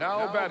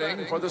Now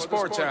betting for the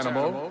sports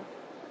animal,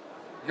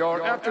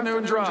 your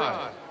afternoon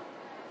drive.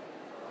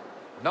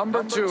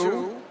 Number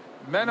 2,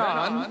 men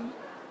on,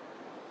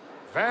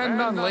 Van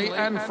Nunley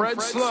and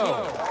Fred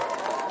Slow.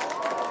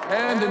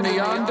 And in the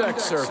on-deck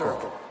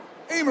circle,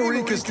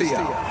 Amory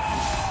Castillo.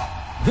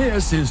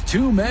 This is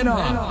Two Men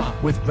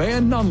On with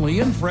Van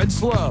Nunley and Fred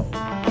Slow.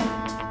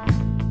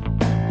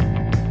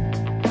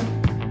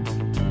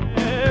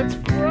 It's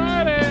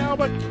Friday,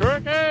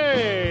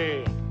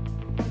 Albuquerque.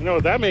 You know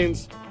what that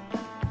means?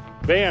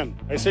 Van,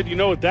 I said you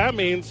know what that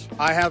means.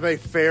 I have a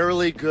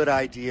fairly good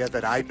idea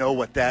that I know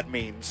what that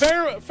means.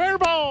 Fair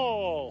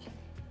ball.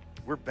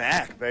 We're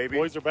back, baby.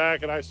 Boys are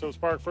back at Isotopes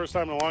Park. First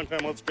time in a long time.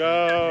 Let's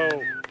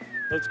go.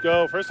 Let's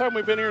go. First time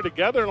we've been here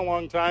together in a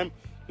long time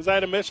because I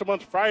had to miss a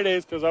bunch of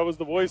Fridays because I was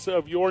the voice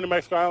of your New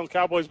Mexico Islands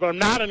Cowboys, but I'm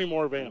not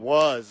anymore, Van.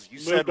 Was. You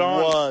said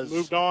was.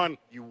 Moved on.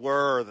 You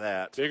were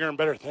that. Bigger and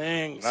better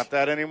things. Not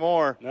that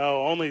anymore.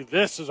 No, only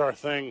this is our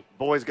thing.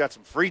 Boys got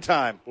some free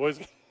time. Boys.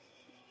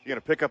 You going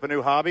to pick up a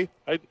new hobby?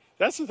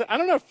 That's the thing. I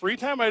don't have free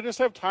time. I just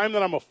have time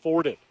that I'm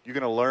afforded. You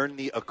going to learn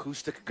the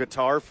acoustic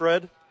guitar,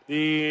 Fred? Are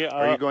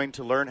you going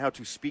to learn how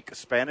to speak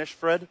Spanish,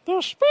 Fred?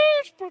 The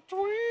space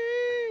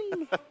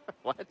between.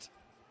 What?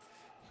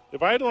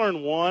 If I had to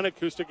learn one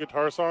acoustic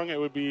guitar song, it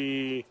would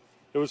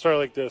start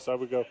like this. I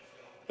would go,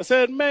 I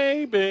said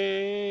maybe.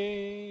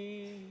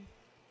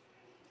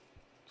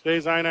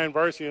 Today's I-9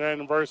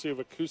 varsity of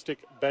acoustic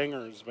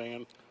bangers,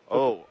 man.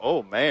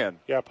 Oh, man.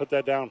 Yeah, put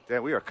that down.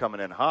 Damn, we are coming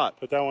in hot.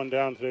 Put that one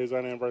down, today's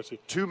I-9 varsity.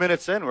 2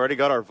 minutes in, we already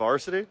got our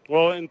varsity?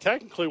 Well, and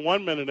technically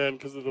 1 minute in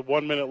because of the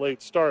 1 minute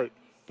late start.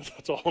 But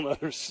that's a whole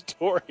other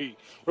story.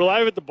 We're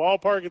live at the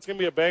ballpark. It's going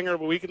to be a banger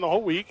of a week, and the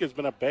whole week has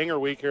been a banger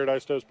week here at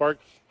Isotopes Park.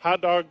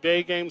 Hot dog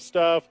day game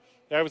stuff.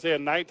 They obviously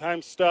had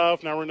nighttime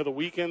stuff. Now we're into the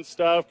weekend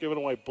stuff, giving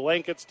away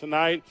blankets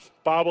tonight,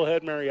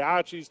 bobblehead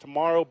mariachis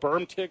tomorrow.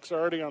 Berm ticks are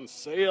already on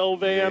sale,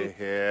 Van.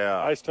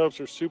 Yeah. Isotopes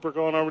are super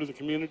going over to the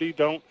community.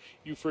 Don't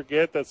you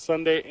forget that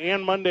Sunday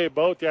and Monday,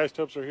 both the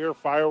Isotopes are here.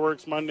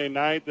 Fireworks Monday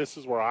night. This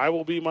is where I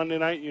will be Monday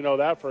night. You know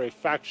that for a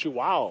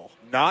factual.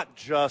 Not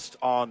just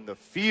on the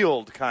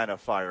field kind of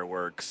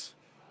fireworks.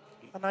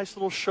 A nice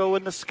little show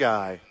in the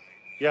sky.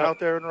 Yeah. Out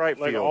there in right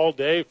like field. All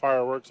day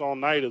fireworks, all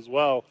night as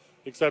well.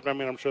 Except,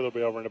 I'm sure they'll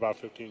be over in about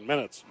 15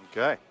 minutes.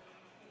 Okay.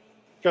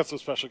 Got some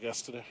special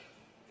guests today.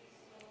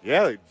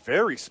 Yeah,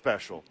 very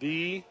special.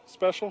 The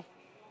special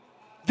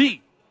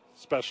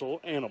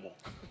animal.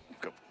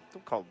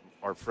 Don't call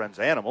our friends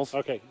animals.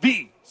 Okay,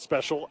 the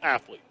special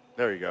athlete.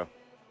 There you go.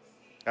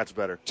 That's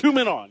better. 2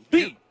 men on.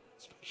 The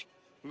special.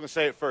 Who's going to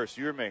say it first,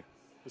 you or me?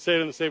 Let's say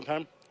it in the same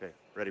time. Okay,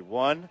 ready?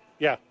 1,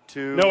 Yeah.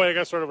 2. No, wait, I got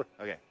to start over.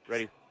 Okay,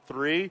 ready?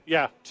 3,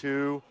 Yeah.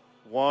 2,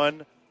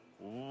 1.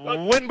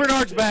 Wynn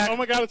Bernard's back. Oh,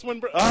 my God, it's Wynn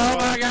Bernard. Oh,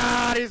 my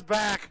God, he's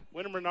back.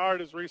 Wynn Bernard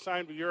is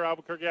re-signed with your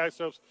Albuquerque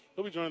Isotopes.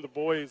 He'll be joining the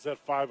boys at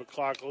 5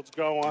 o'clock. Let's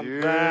go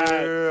on that.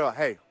 Yeah.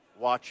 Hey,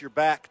 watch your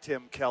back,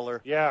 Tim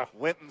Keller. Yeah.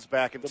 Winton's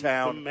back in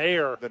town. The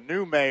mayor. The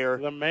new mayor.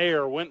 The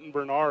mayor, Wynton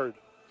Bernard.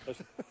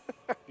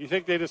 You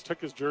think they just took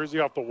his jersey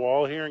off the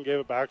wall here and gave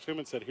it back to him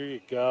and said, here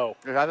you go.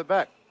 You have it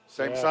back.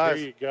 Same size.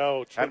 Here you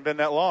go. Hadn't been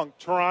that long.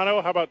 Toronto,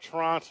 how about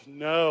Toronto?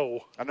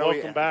 No. I know.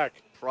 Welcome back.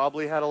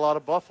 Probably had a lot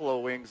of buffalo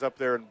wings up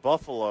there in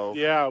Buffalo.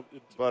 Yeah.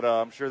 But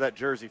I'm sure that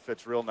jersey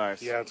fits real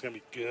nice. Yeah, it's going to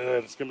be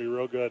good. It's going to be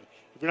real good.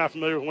 If you're not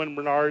familiar with Wynn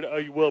Bernard,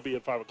 you will be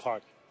at 5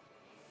 o'clock.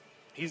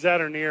 He's at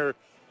or near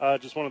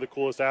just one of the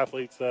coolest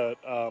athletes that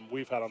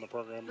we've had on the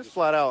program. Just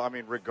flat out,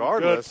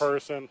 regardless. Good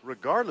person.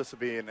 Regardless of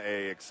being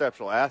a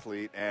exceptional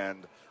athlete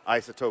and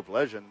isotope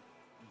legend,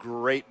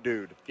 great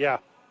dude. Yeah.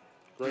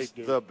 Great just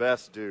dude. The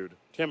best dude.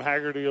 Tim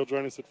Haggerty will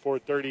join us at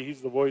 4:30.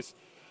 He's the voice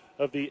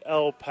of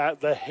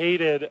the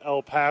hated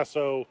El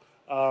Paso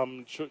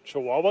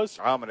Chihuahuas.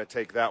 I'm going to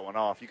take that one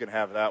off. You can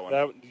have that one.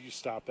 You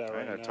stop that right now.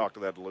 I'm going to talk to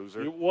that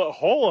loser.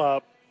 Hold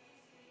up.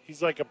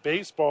 He's like a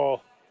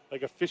baseball,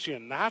 like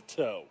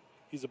aficionado.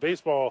 He's a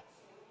baseball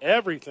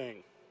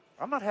everything.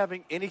 I'm not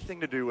having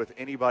anything to do with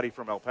anybody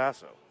from El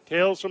Paso.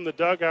 Tales from the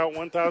Dugout,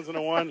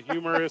 1001,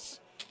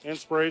 humorous,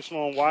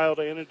 inspirational, and wild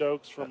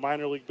anecdotes from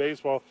minor league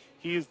baseball.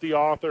 He's the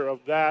author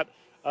of that.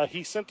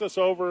 He sent us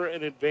over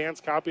an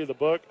advanced copy of the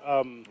book.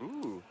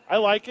 Ooh. I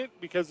like it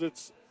because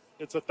it's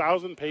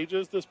 1,000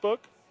 pages, this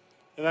book,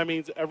 and that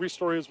means every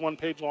story is 1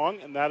 page long,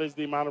 and that is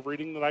the amount of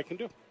reading that I can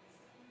do.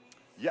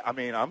 Yeah,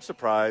 I'm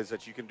surprised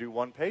that you can do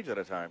 1 page at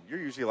a time.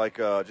 You're usually like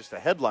just a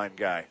headline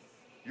guy.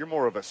 You're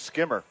more of a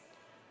skimmer.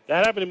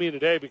 That happened to me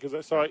today because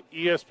I saw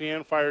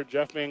ESPN fired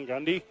Jeff Van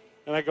Gundy,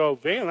 and I go,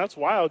 Van, that's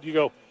wild. You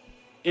go,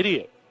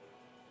 idiot.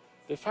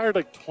 They fired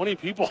like 20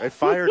 people. They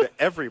fired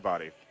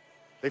everybody.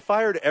 They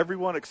fired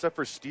everyone except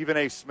for Stephen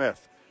A.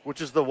 Smith,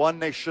 which is the one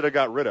they should have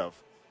got rid of.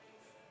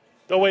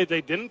 Oh, wait,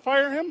 they didn't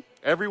fire him?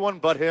 Everyone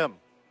but him.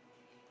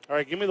 All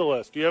right, give me the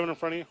list. Do you have it in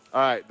front of you?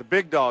 All right, the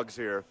big dogs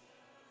here.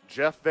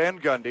 Jeff Van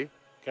Gundy.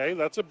 Okay,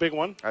 that's a big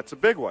one. That's a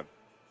big one.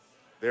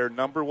 Their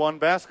number one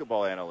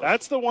basketball analyst.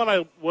 That's the one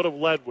I would have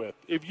led with.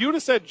 If you would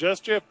have said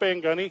just Jeff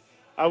Van Gundy,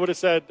 I would have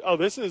said, oh,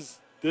 this is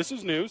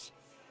news.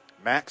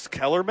 Max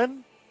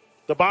Kellerman.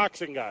 The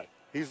boxing guy.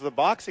 He's the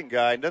boxing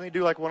guy. Doesn't he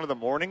do like one of the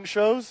morning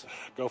shows?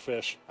 Go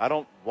Fish. I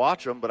don't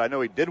watch them, but I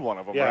know he did one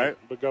of them, right?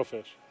 But Go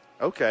Fish.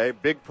 Okay,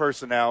 big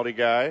personality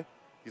guy.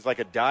 He's like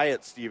a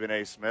diet Stephen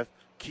A. Smith.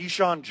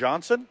 Keyshawn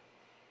Johnson.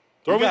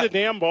 Throw me the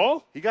damn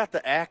ball. He got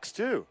the axe,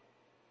 too.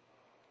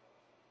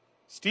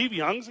 Steve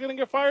Young's going to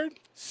get fired?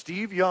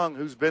 Steve Young,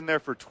 who's been there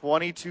for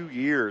 22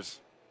 years,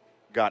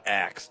 got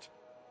axed.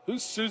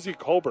 Who's Susie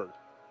Colbert?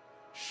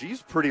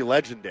 She's pretty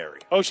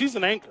legendary. Oh, she's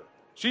an anchor.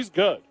 She's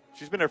good.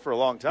 She's been there for a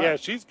long time. Yeah,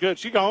 she's good.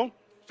 She gone.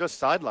 Just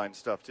sideline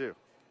stuff, too.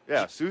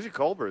 Yeah, Susie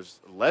Colbert's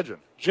a legend.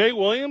 Jay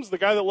Williams, the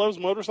guy that loves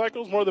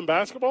motorcycles more than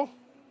basketball?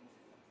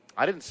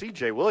 I didn't see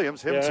Jay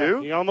Williams. Him,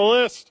 too? He on the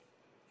list.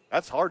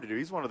 That's hard to do.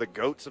 He's one of the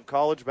GOATs of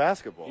college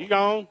basketball. He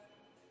gone.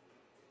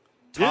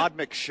 Todd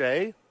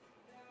McShay,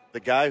 the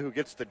guy who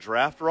gets the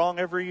draft wrong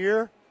every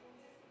year.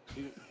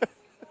 It's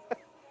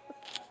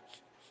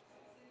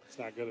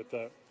not good at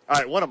that. All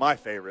right, one of my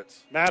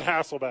favorites. Matt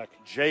Hasselbeck.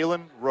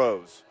 Jalen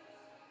Rose.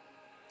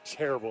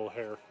 Terrible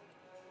hair.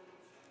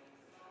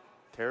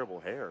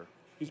 Terrible hair.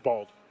 He's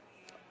bald.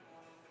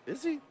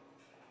 Is he?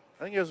 I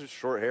think he has just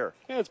short hair.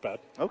 Yeah, it's bad.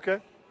 Okay.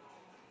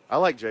 I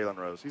like Jalen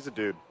Rose. He's a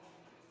dude.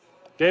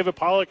 David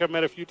Pollock, I've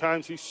met a few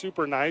times. He's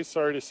super nice.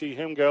 Sorry to see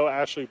him go.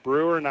 Ashley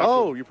Brewer.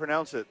 You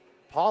pronounce it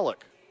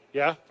Pollock.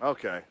 Yeah?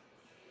 Okay.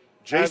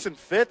 Jason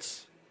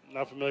Fitz.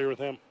 Not familiar with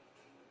him.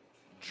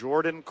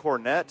 Jordan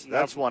Cornette.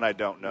 That's one I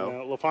don't know.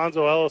 Yeah,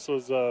 LaFonso Ellis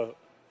was, I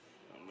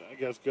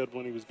guess, good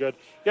when he was good.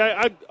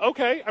 Yeah,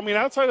 okay. I mean,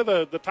 outside of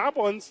the top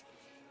ones,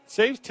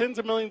 saves tens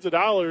of millions of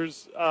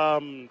dollars.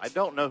 I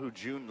don't know who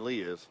June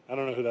Lee is. I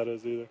don't know who that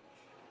is either.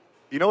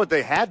 You know what?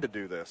 They had to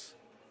do this.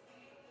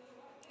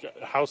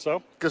 How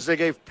so? Because they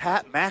gave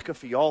Pat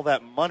McAfee all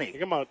that money.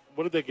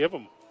 What did they give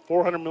him?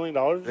 $400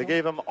 million? They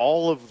gave him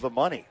all of the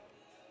money.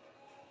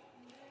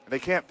 And they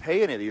can't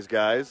pay any of these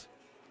guys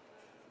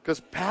because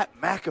Pat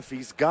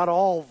McAfee's got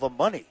all the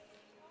money.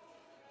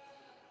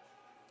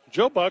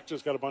 Joe Buck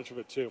just got a bunch of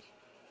it, too.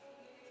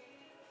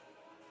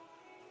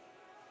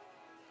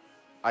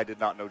 I did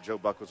not know Joe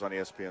Buck was on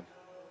ESPN.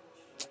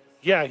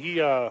 Yeah, he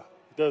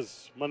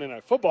does Monday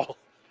Night Football.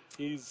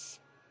 Does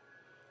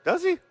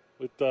he?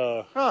 With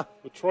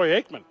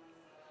Troy Aikman.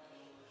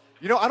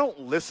 You know, I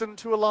don't listen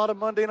to a lot of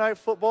Monday Night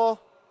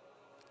Football.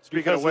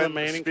 Speaking of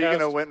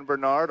Wynton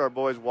Bernard, our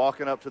boy's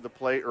walking up to the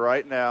plate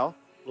right now.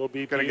 Little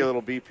BP. Going to get a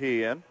little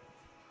BP in.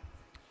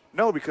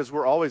 No, because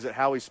we're always at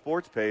Howie's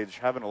Sports Page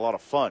having a lot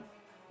of fun.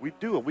 We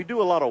do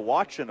a lot of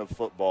watching of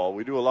football.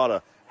 We do a lot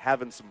of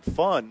having some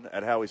fun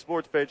at Howie's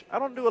Sports Page. I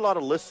don't do a lot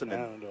of listening.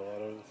 I don't do a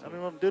lot of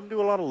listening. I didn't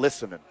do a lot of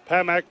listening.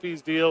 Pat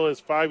McAfee's deal is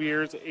 5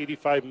 years,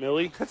 $85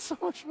 million. That's so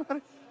much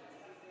money.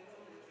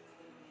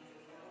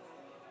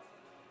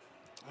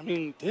 I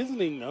mean,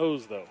 Disney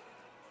knows, though.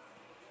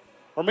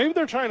 Or maybe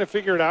they're trying to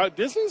figure it out.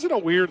 Disney's in a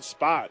weird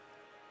spot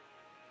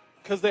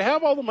because they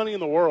have all the money in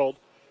the world.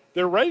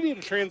 They're ready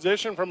to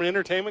transition from an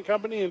entertainment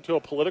company into a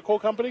political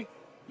company,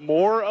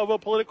 more of a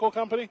political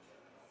company.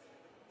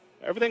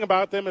 Everything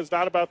about them is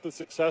not about the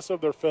success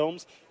of their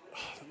films.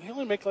 They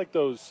only make like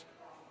those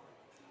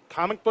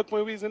comic book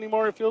movies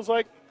anymore, it feels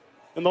like.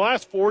 And the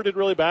last 4 did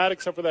really bad,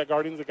 except for that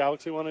Guardians of the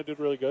Galaxy one that did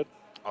really good.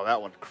 Oh,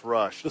 that one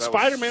crushed. The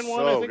Spider-Man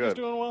one, I think, is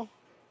doing well.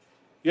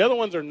 The other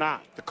ones are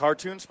not. The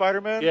cartoon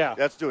Spider-Man? Yeah.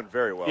 That's doing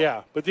very well.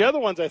 Yeah, but the other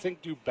ones, I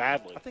think, do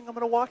badly. I think I'm going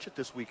to watch it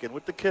this weekend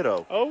with the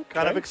kiddo. Okay.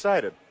 Kind of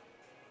excited.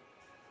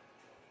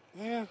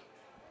 Yeah.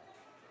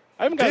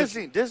 I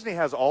haven't Disney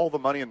has all the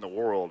money in the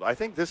world. I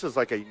think this is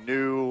like a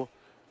new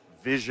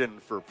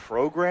vision for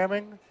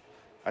programming.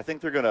 I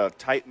think they're going to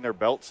tighten their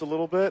belts a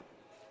little bit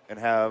and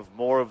have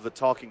more of the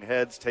talking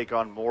heads take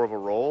on more of a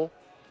role.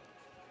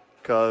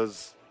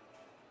 Because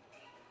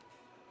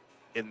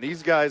in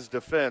these guys'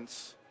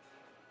 defense...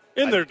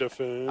 their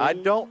defense. I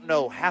don't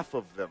know half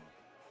of them.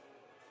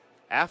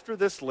 After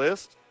this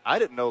list, I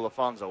didn't know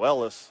LaFonso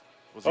Ellis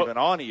was even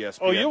on ESPN.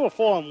 Oh, you have a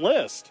full-on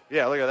list.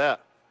 Yeah, look at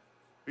that.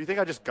 You think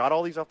I just got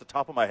all these off the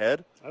top of my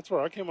head? That's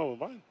where I came up with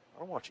mine. I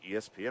don't watch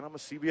ESPN. I'm a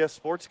CBS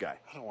sports guy.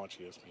 I don't watch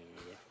ESPN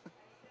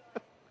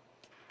either.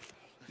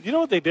 You know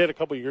what they did a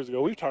couple years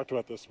ago? We've talked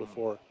about this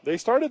before. They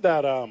started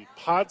that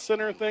Pod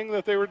Center thing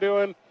that they were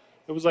doing.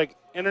 It was like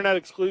internet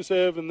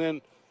exclusive, and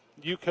then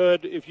you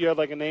could, if you had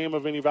like a name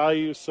of any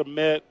value,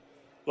 submit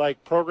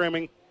like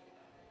programming.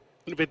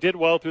 If it did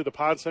well through the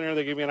Pod Center,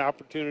 they gave you an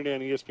opportunity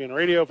on ESPN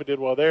Radio. If it did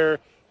well there,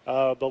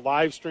 the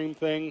live stream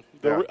thing.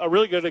 A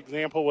really good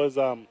example was,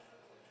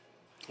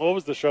 what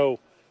was the show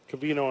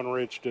Covino and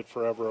Rich did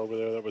forever over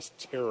there that was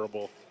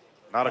terrible?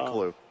 Not a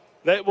clue.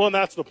 And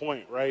that's the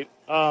point, right?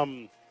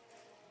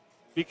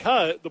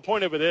 Because the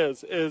point of it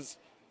is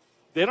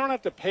they don't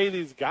have to pay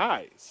these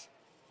guys.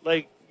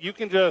 Like, you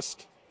can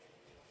just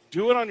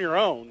do it on your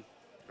own.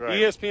 Right.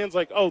 ESPN's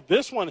like, oh,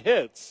 this one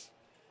hits.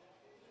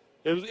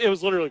 It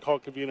was literally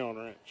called Covino and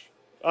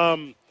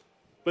Rich.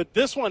 But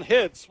this one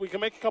hits. We can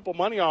make a couple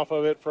money off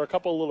of it for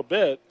a little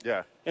bit.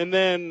 Yeah. And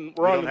then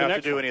we're on to the next one. We don't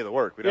have to do any of the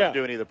work. We don't have to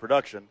do any of the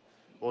production.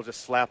 We'll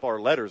just slap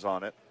our letters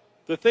on it.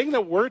 The thing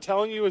that we're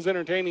telling you is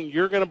entertaining,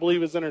 you're going to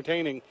believe is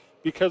entertaining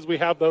because we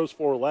have those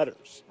 4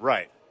 letters.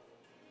 Right.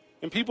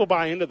 And people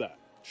buy into that.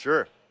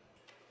 Sure.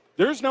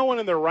 There's no one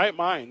in their right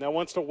mind that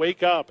wants to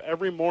wake up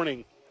every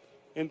morning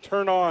and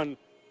turn on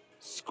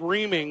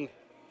screaming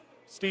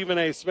Stephen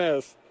A.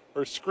 Smith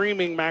or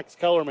screaming Max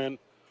Kellerman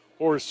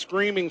or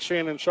screaming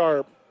Shannon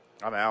Sharp.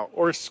 I'm out.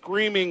 Or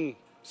screaming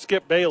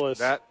Skip Bayless.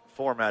 That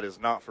format is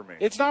not for me.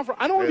 It's not for.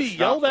 I don't want to be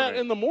yelled at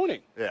in the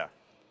morning. Yeah.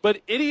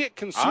 But idiot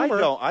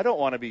consumer. I don't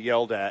want to be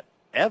yelled at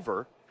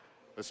ever,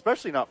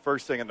 especially not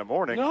first thing in the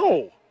morning.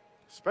 No.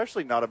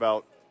 Especially not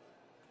about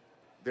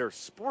their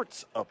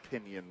sports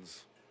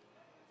opinions.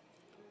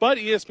 But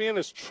ESPN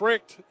has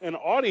tricked an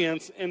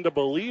audience into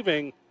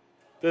believing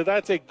that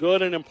that's a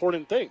good and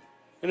important thing.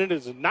 And it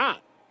is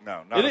not.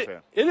 No, not a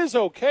fan. It is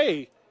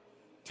okay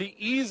to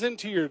ease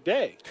into your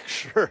day.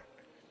 Sure.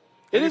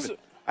 I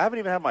haven't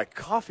even had my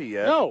coffee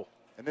yet. No.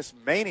 And this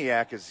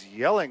maniac is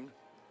yelling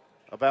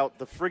about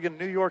the friggin'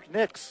 New York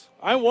Knicks.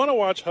 I want to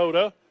watch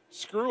Hoda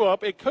screw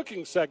up a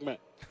cooking segment.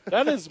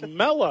 That is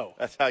mellow.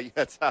 That's how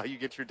you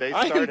get your day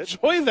started. I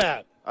enjoy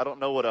that. I don't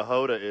know what a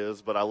Hoda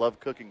is, but I love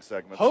cooking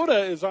segments.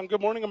 Hoda is on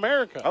Good Morning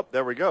America. Oh,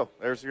 there we go.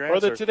 There's your answer. Or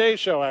the Today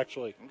Show,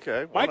 actually.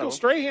 Okay. Michael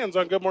Strahan's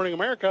on Good Morning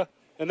America,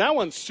 and that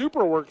one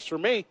super works for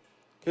me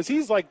because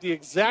he's like the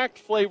exact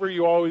flavor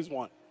you always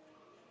want.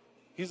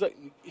 He's like,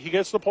 he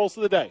gets the pulse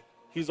of the day.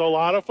 He's a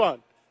lot of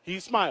fun. He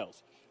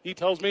smiles. He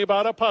tells me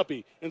about a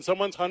puppy and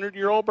someone's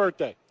 100-year-old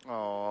birthday.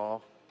 Aw.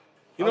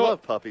 I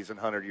love puppies and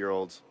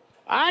 100-year-olds.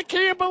 I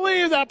can't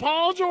believe that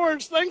Paul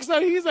George thinks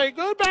that he's a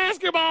good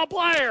basketball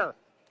player.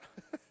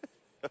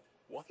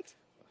 What?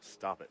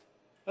 Stop it.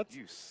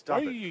 Why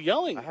are you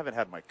yelling? I haven't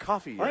had my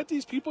coffee yet. Aren't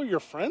these people your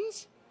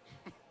friends?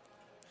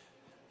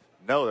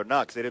 No, they're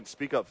not, because they didn't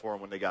speak up for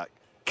them when they got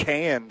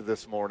canned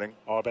this morning.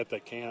 Oh, I bet they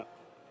can't.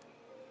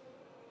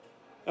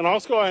 And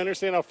also, I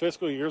understand how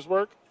fiscal years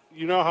work.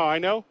 You know how I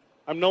know?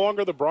 I'm no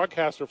longer the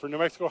broadcaster for New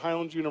Mexico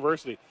Highlands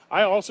University.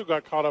 I also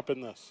got caught up in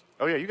this.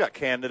 Oh, yeah, you got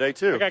canned today,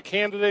 too. I got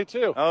canned today,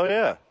 too. Oh,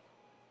 yeah.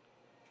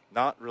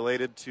 Not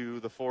related to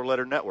the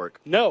four-letter network.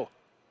 No.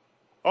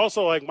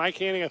 Also, like, my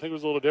canning, I think,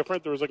 was a little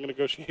different. There was, like, a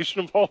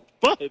negotiation involved.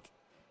 But,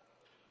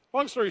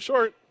 long story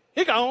short,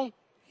 he gone.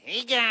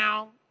 He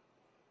gone.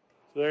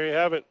 So there you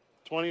have it.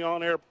 20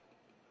 on-air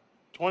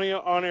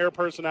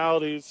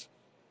personalities.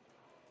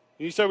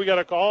 You said we got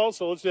a call,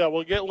 so let's do that.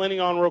 We'll get Lenny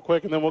on real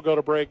quick, and then we'll go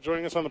to break.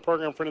 Joining us on the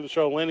program, friend of the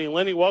show, Lenny.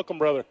 Lenny, welcome,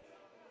 brother.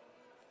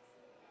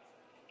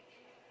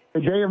 A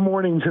day of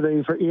mourning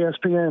today for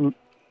ESPN.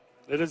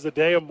 It is the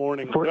day of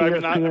mourning. For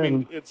ESPN. I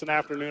mean, it's an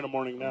afternoon of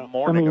mourning now.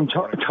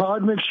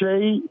 Todd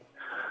McShay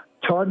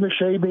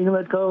being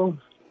let go.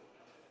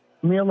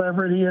 Neil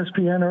Everett,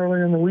 ESPN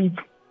earlier in the week.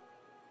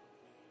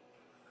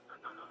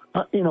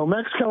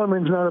 Max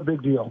Kellerman's not a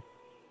big deal.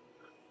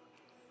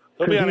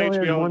 He'll be on he only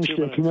HBO has one in 2 stick.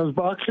 minutes. He knows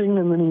boxing,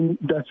 and then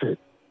that's it.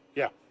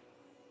 Yeah.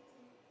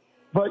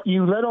 But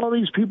you let all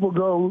these people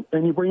go,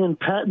 and you bring in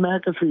Pat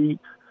McAfee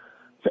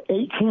for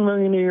 $18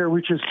 million a year,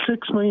 which is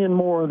 $6 million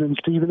more than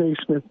Stephen A.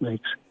 Smith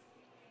makes.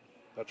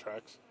 That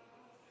tracks.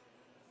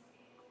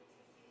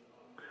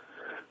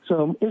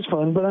 So it's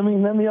fun. But,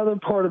 then the other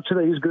part of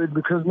today is good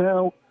because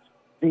now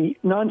the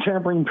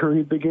non-tampering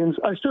period begins.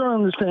 I still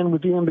don't understand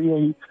with the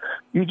NBA.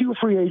 You do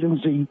free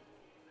agency,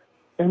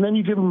 and then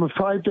you give them a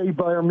 5-day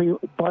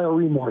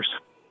bioremorse.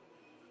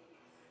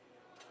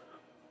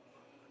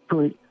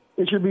 Great.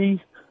 It should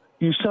be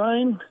you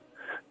sign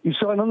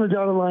on the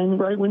dotted line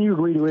right when you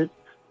agree to it.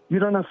 You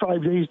don't have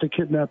 5 days to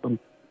kidnap them.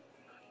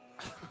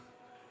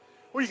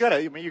 Well,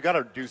 you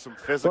gotta do some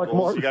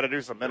physicals. You gotta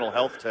do some mental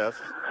health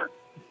tests.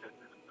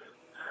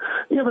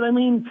 Yeah, but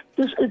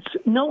it's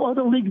no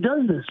other league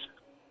does this.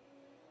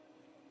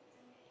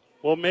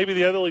 Well, maybe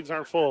the other leagues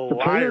aren't full of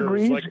The player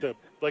liars agrees.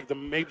 like the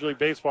Major League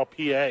Baseball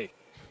PA.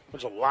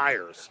 Bunch of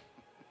liars.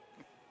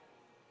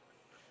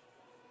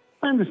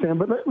 I understand,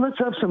 but let's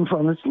have some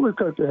fun. Let's look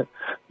at that.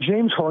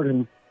 James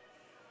Harden,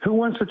 who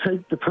wants to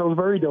take the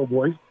Pillsbury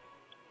Doughboy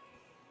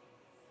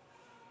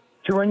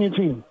to run your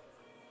team?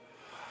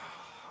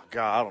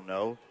 God, I don't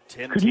know.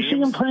 10 Could teams? you see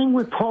him playing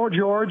with Paul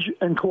George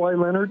and Kawhi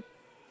Leonard?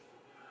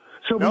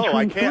 So No,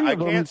 I between can't. three of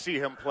them, See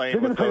him playing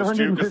they're with gonna play those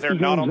two because they're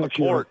 150 not on the games next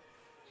year. court.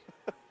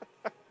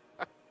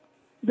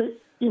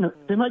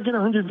 They might get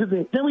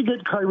 150. Then we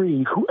get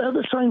Kyrie.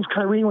 Whoever signs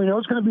Kyrie, we know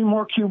it's going to be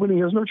Mark Cuban. He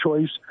has no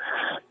choice.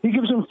 He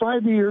gives him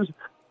 5 years,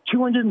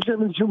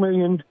 $272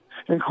 million,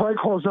 and Kawhi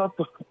calls up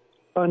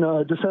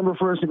on December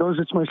 1st and goes,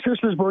 "It's my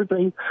sister's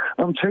birthday.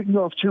 I'm taking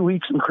off 2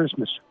 weeks in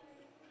Christmas."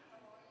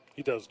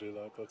 He does do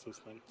that. That's his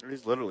thing.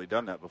 He's literally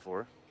done that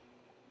before.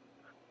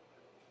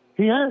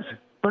 He has,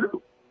 but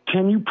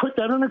can you put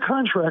that on a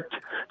contract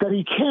that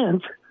he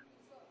can't,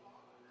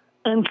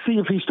 and see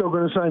if he's still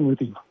going to sign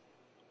with you?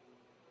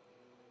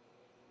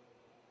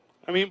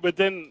 But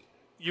then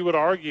you would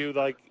argue,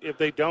 like, if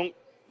they don't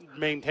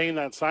maintain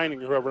that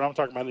signing, whoever, I'm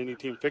talking about any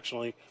team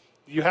fictionally,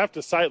 you have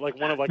to cite, like,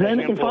 one of, like, Then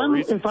a handful of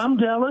reasons. if I'm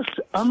Dallas,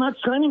 I'm not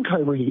signing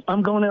Kyrie.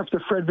 I'm going after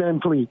Fred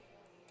VanVleet.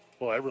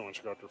 Well, everyone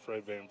should go after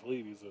Fred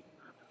VanVleet. He's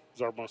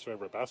our most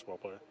favorite basketball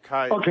player.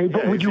 Okay,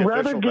 but would you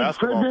rather give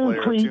Fred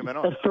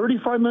VanVleet at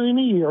 $35 million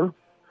a year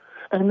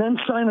and then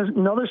sign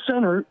another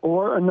center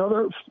or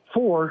another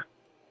 4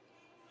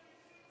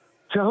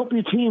 to help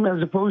your team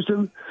as opposed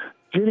to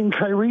getting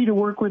Kyrie to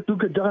work with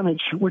Luka Doncic,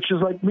 which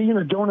is like me in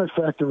a donut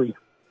factory.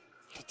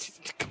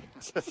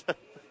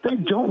 They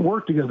don't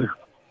work together.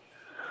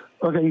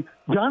 Okay,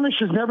 Doncic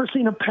has never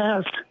seen a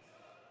pass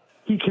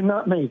he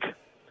cannot make.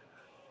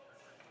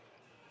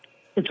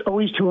 It's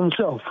always to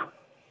himself.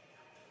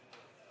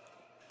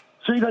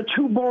 So you got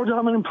 2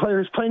 ball-dominant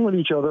players playing with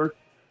each other,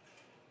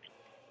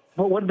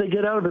 but what did they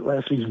get out of it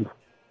last season?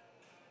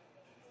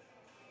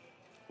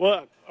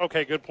 Well,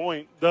 okay, good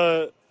point.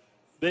 The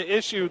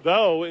issue,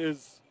 though,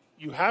 is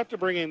you have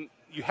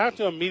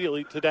to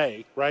immediately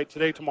today, right?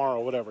 Today,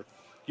 tomorrow, whatever.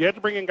 You have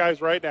to bring in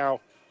guys right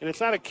now, and it's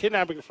not a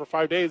kidnapping for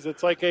 5 days.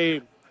 It's like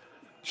a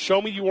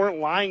show me you weren't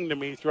lying to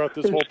me throughout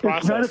this whole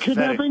process. It's not a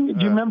kidnapping.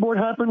 Do you remember what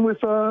happened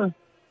with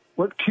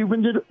what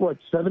Cuban did,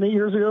 7, 8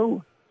 years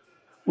ago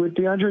with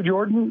DeAndre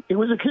Jordan? It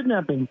was a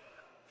kidnapping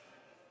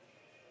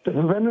to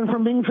prevent him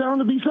from being found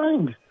to be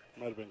signed.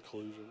 Might have been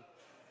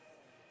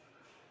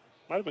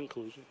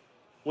collusion.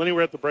 Lenny,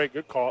 we're at the break.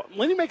 Good call.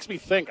 Lenny makes me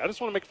think. I just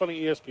want to make fun of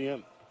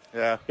ESPN.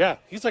 Yeah. Yeah,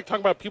 he's like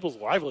talking about people's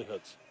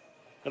livelihoods.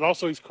 And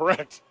also he's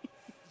correct.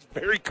 He's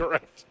very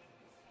correct.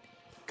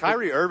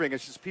 Kyrie Irving,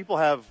 it's just people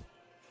have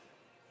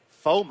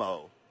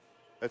FOMO.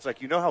 It's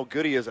like, you know how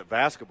good he is at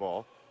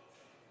basketball.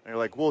 And you're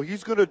like, well,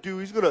 he's gonna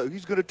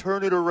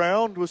turn it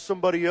around with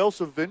somebody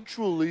else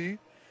eventually.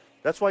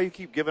 That's why you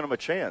keep giving him a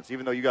chance,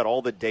 even though you got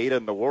all the data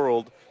in the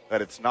world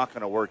that it's not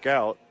going to work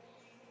out.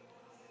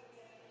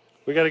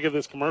 We got to give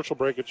this commercial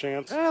break a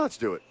chance. Yeah, let's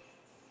do it.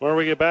 When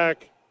we get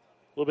back,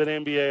 a little bit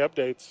of NBA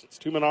updates. It's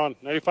 2 Men On,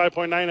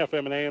 95.9 FM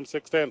and AM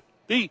 610,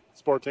 the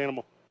Sports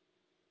Animal.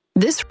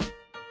 We're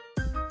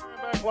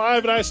back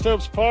live at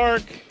Isotopes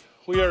Park.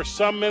 We are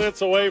some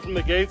minutes away from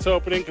the gates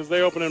opening because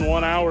they open in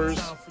 1 hour.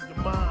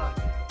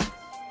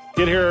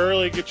 Get here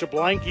early, get your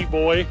blankie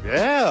boy.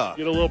 Yeah.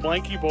 Get a little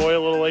blankie boy,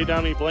 a little lay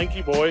down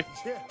blankie boy.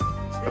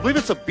 I believe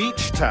it's a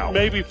beach towel.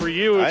 Maybe for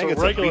you, it's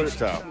a regular beach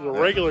towel. It's a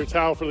regular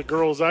towel for the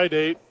girls I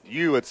date.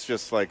 You, it's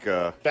just like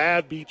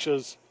bad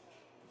beaches.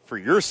 For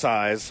your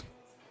size,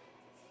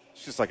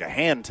 it's just like a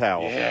hand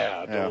towel.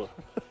 Yeah.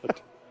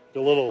 A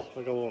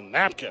little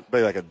napkin.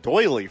 Maybe like a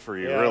doily for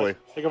you, really.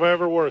 I think if I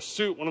ever wore a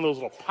suit, one of those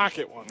little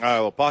pocket ones. A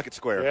little pocket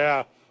square.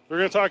 Yeah. We're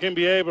going to talk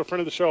NBA, but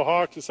friend of the show,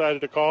 Hawk, decided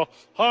to call.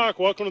 Hawk,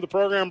 welcome to the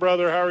program,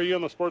 brother. How are you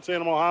on the Sports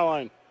Animal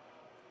Hotline?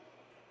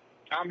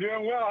 I'm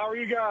doing well. How are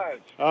you guys?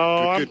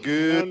 Oh,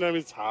 good.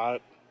 It's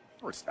hot.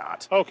 Or it's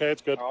not. Okay,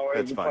 it's good.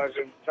 Always it's a fine.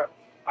 pleasure.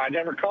 I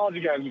never called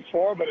you guys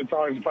before, but it's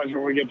always a pleasure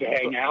when we get to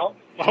hang out.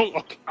 Oh,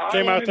 okay.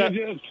 I wanted to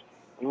just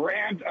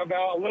rant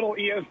about a little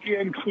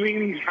ESPN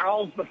cleaning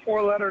house, the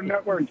 4-letter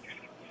network.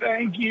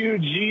 Thank you,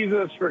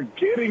 Jesus, for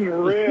getting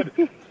rid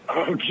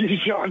of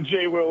Keyshawn,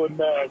 J. Will, and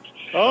Max.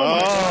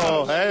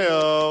 Oh,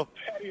 hey-oh.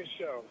 Petty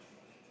show.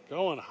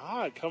 Going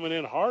hot, coming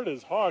in hard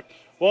as Hawk.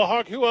 Well,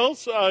 Hawk, who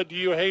else do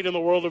you hate in the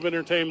world of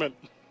entertainment?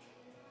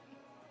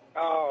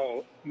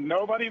 Oh,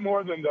 nobody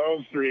more than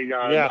those 3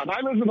 guys. Yeah. And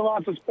I listen to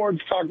lots of sports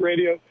talk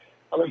radio.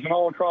 I listen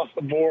all across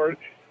the board.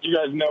 You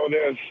guys know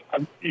this.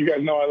 You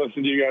guys know I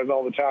listen to you guys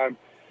all the time.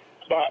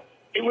 But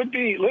it would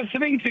be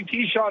listening to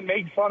Keyshawn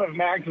make fun of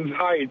Max's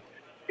height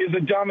is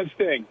the dumbest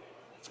thing.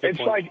 It's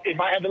like if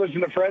I had to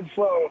listen to Fred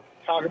Slow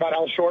talk about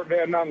how short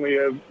Van Nunley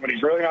is when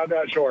he's really not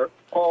that short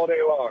all day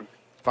long.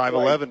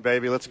 5'11",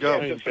 baby. Let's go.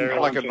 Yeah,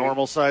 like a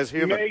normal-sized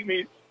human. Make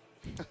me.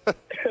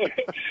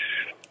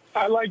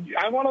 I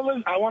want to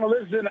listen. I want to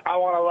listen. I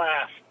want to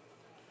laugh.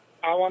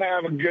 I want to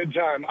have a good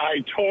time.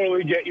 I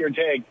totally get your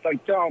take.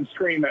 Like, don't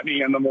scream at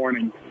me in the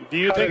morning. Do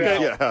you think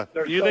that? Yeah.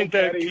 They're Do you so think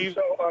that? petty,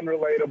 so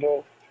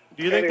unrelatable.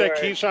 Do you think that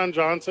Keyshawn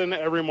Johnson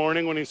every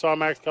morning when he saw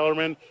Max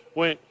Kellerman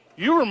went,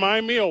 "You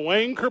remind me of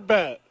Wayne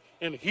Corbett,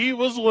 and he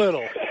was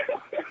little."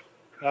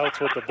 That's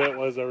what the bit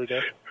was every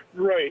day.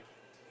 Right.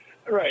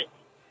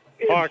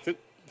 Hawk,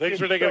 thanks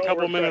for taking a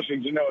couple of minutes.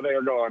 To know they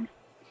are gone.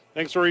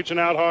 Thanks for reaching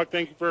out, Hawk.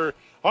 Thank you for.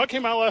 Hawk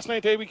came out last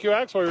night to ABQ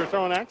Axe while we were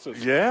throwing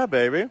axes. Yeah,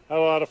 baby. Had a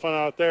lot of fun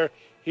out there.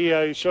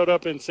 He showed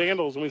up in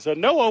sandals, and we said,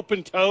 no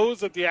open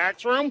toes at the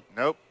Axe Room.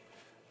 Nope.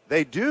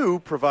 They do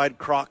provide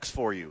Crocs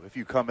for you if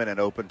you come in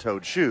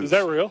open-toed shoes. Is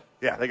that real?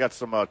 Yeah, they got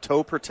some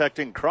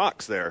toe-protecting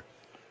Crocs there,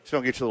 so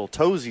you don't get your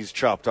little toesies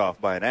chopped off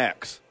by an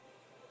axe.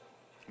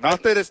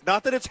 Not that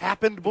it's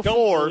happened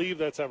before. Don't believe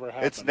that's ever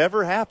happened. It's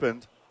never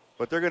happened,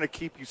 but they're going to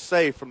keep you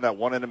safe from that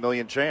 1 in a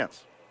million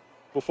chance.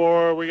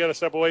 Before we got to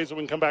step away so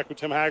we can come back with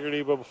Tim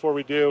Haggerty, but before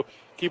we do,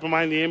 keep in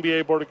mind the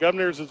NBA Board of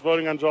Governors is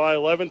voting on July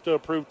 11th to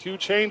approve 2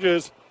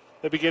 changes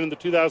that begin in the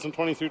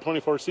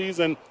 2023-24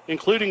 season,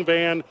 including,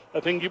 Van,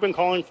 a thing you've been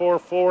calling for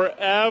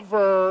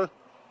forever,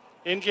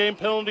 in-game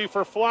penalty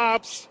for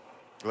flops.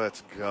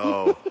 Let's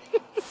go.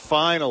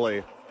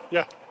 Finally.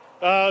 Yeah.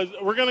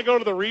 We're going to go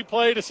to the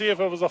replay to see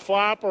if it was a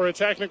flop or a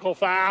technical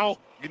foul.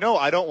 You know,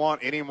 I don't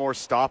want any more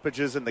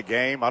stoppages in the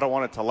game. I don't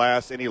want it to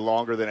last any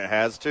longer than it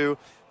has to.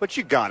 But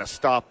you got to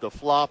stop the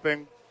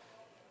flopping.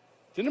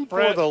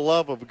 For the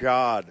love of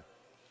God.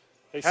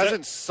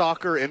 Hasn't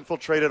soccer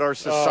infiltrated our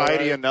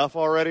society enough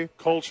already?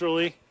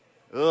 Culturally.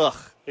 Ugh.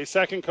 A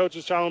second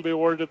coach's challenge will be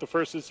awarded if the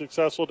first is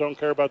successful. Don't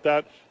care about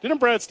that. Didn't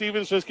Brad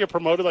Stevens just get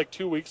promoted like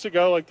 2 weeks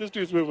ago? Like, this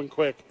dude's moving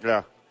quick.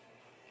 Yeah.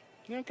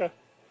 Okay.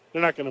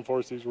 They're not going to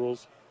enforce these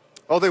rules.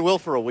 Oh, they will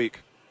for a week.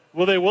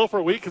 Well, they will for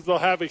a week because they'll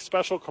have a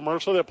special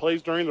commercial that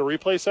plays during the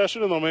replay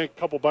session, and they'll make a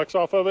couple bucks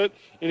off of it.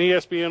 And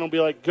ESPN will be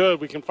like, good,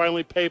 we can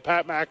finally pay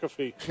Pat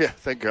McAfee. Yeah,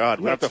 thank God.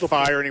 We don't have to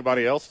fire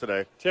anybody else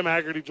today. Tim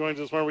Haggerty joins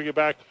us when we get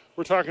back.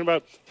 We're talking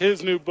about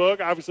his new book.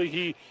 Obviously,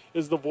 he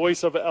is the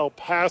voice of El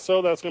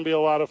Paso. That's going to be a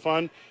lot of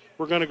fun.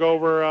 We're going to go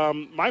over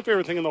my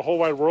favorite thing in the whole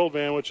wide world,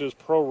 Van, which is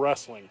pro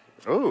wrestling.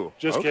 Oh,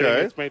 Just okay.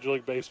 kidding. It's Major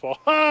League Baseball.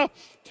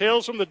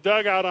 Tales from the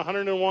Dugout,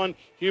 101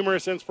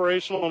 humorous,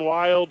 inspirational, and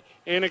wild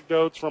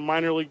anecdotes from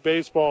minor league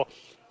baseball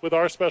with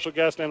our special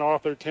guest and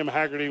author, Tim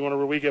Haggerty,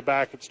 whenever we get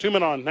back. It's 2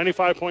 Men On,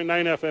 95.9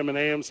 FM and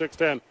AM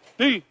 610,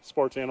 the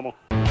Sports Animal.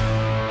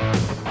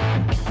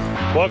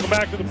 Welcome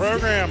back to the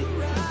program.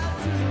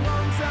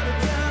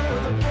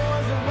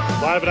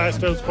 Live at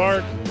Isotopes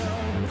Park.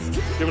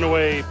 Giving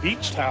away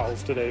beach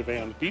towels today,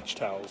 Van. Beach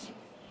towels.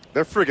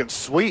 They're friggin'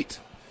 sweet.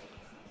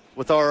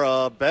 With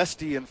our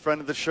bestie and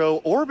friend of the show,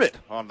 Orbit,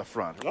 on the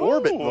front. Little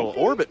Orbit towels.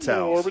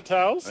 Little Orbit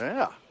towels.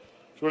 Yeah.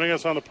 Joining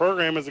us on the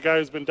program is a guy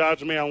who's been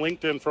dodging me on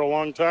LinkedIn for a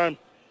long time.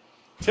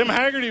 Tim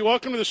Haggerty,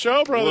 welcome to the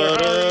show, brother.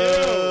 What How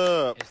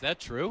are up? you? Is that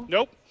true?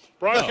 Nope.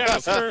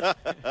 Broadcaster,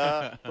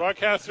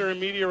 broadcaster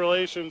and media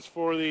relations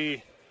for the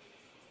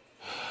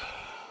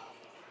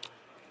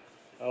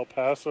El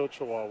Paso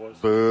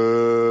Chihuahuas.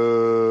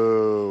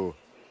 Boo.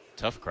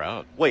 Tough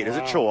crowd. Wait, is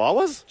it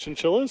Chihuahuas?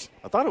 Chinchillas?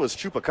 I thought it was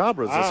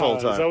Chupacabras this whole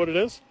time. Is that what it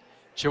is?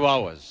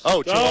 Chihuahuas. Oh,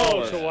 Oh,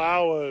 Chihuahuas.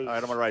 Chihuahuas. All right,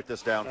 I'm going to write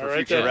this down for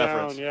Write future that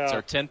reference. down, yeah. It's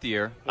our 10th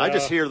year. I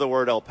just hear the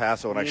word El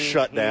Paso and I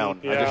shut down.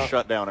 I yeah. just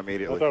shut down I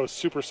immediately. thought it was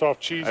super soft,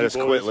 cheesy. I just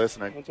boys. quit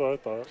listening. That's what I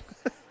thought.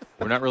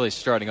 We're not really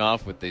starting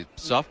off with the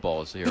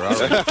softballs here,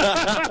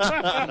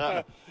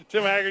 are we?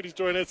 Tim Haggerty's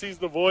joining us. He's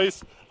the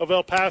voice of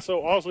El Paso.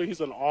 Also, he's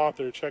an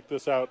author. Check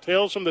this out.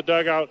 Tales from the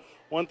Dugout,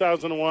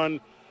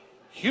 1001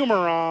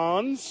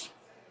 Humorons,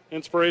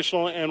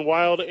 inspirational and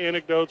wild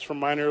anecdotes from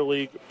minor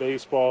league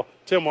baseball.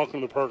 Tim,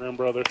 welcome to the program,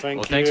 brother. Thank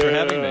you. Thanks for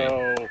having me.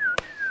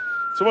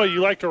 So what,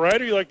 you like to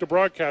write or you like to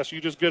broadcast? You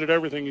just good at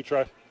everything you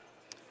try?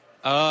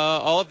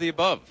 All of the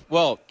above.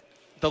 Well,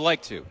 the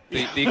like to.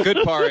 The good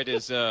part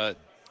is, to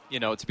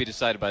be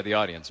decided by the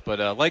audience.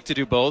 But like to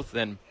do both.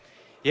 And,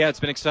 yeah, it's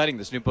been exciting,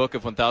 this new book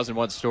of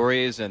 1001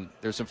 stories, and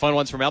there's some fun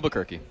ones from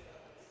Albuquerque.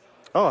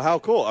 Oh, how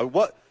cool.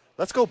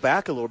 Let's go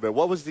back a little bit.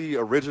 What was the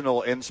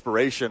original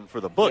inspiration for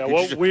the book?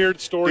 Yeah,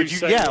 weird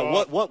stories?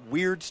 What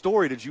weird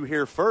story did you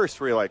hear first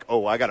where you're like,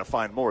 oh, I got to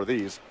find more of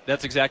these?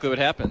 That's exactly what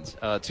happened.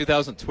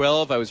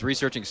 2012, I was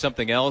researching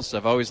something else.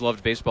 I've always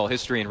loved baseball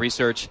history and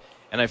research,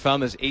 and I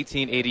found this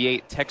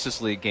 1888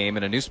 Texas League game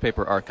in a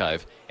newspaper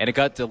archive, and it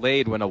got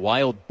delayed when a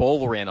wild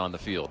bull ran on the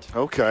field.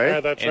 Okay.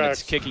 Yeah, that And tracks.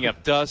 it's kicking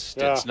up dust.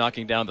 Yeah. It's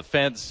knocking down the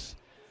fence.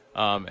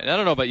 And I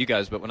don't know about you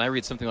guys, but when I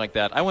read something like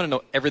that, I want to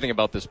know everything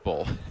about this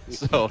bull.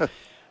 So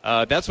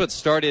that's what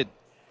started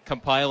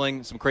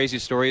compiling some crazy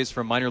stories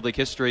from minor league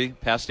history,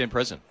 past and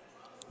present.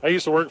 I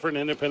used to work for an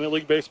independent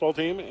league baseball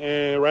team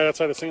right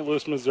outside of St.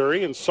 Louis,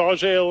 Missouri, in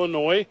Sauget,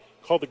 Illinois,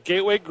 called the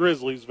Gateway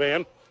Grizzlies,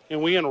 Van.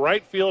 And we in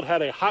right field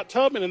had a hot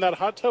tub, and in that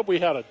hot tub we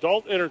had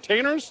adult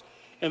entertainers,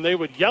 and they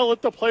would yell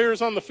at the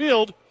players on the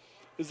field.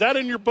 Is that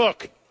in your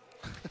book?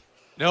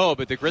 No,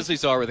 but the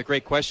Grizzlies are with a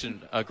great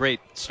question, a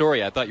great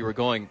story. I thought you were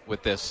going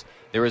with this.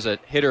 There was a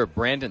hitter,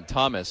 Brandon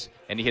Thomas,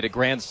 and he hit a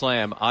grand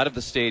slam out of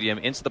the stadium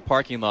into the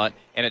parking lot,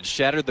 and it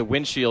shattered the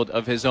windshield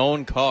of his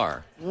own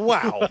car.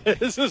 Wow.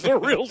 This is a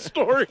real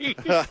story.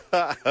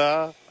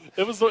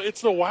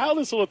 It's the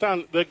wildest little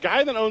town. The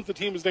guy that owns the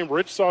team is named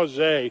Rich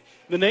Sauget.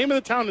 The name of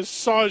the town is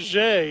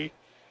Sauget,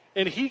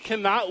 and he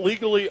cannot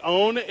legally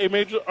own a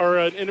major or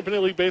an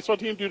independent league baseball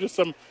team due to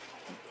some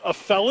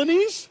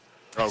felonies.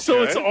 Okay.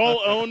 So it's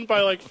all owned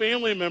by like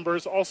family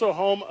members. Also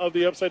home of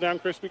the Upside Down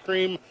Krispy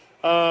Kreme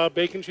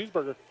bacon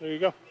cheeseburger. There you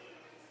go.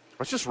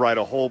 Let's just write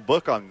a whole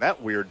book on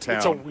that weird town.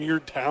 It's a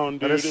weird town,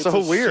 dude. That is It's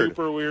so a weird.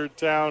 Super weird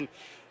town.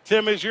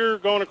 Tim, as you're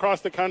going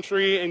across the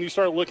country and you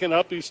start looking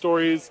up these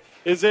stories,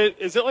 is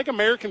it like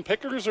American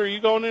Pickers, or are you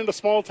going into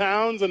small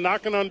towns and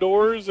knocking on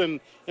doors and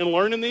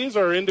learning these,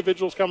 or are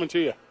individuals coming to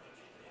you?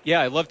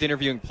 Yeah, I loved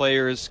interviewing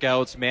players,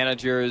 scouts,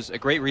 managers. A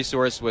great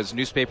resource was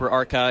newspaper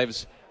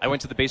archives. I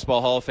went to the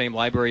Baseball Hall of Fame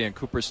library in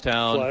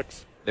Cooperstown.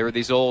 Flex. There were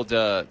these old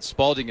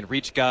Spalding and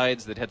Reach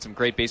guides that had some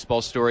great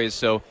baseball stories.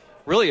 So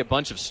really a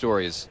bunch of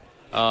stories.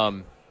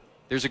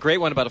 There's a great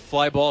one about a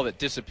fly ball that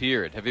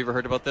disappeared. Have you ever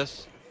heard about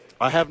this?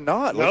 I have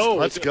not. No.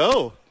 Let's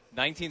go.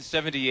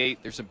 1978.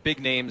 There's some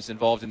big names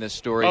involved in this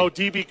story. Oh,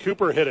 D.B.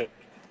 Cooper hit it.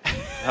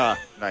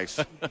 Nice.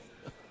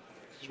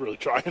 He's really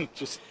trying.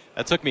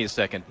 That took me a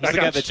second. He's I the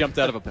got guy you. that jumped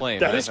out of a plane.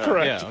 That right? is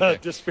correct. Yeah, okay.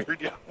 Disappeared,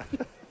 yeah.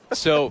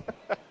 So,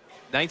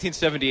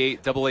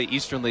 1978 AA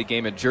Eastern League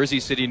game in Jersey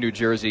City, New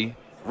Jersey.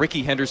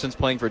 Ricky Henderson's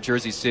playing for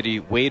Jersey City.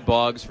 Wade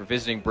Boggs for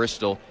visiting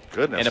Bristol.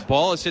 Goodness. And a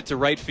ball is hit to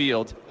right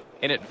field,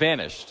 and it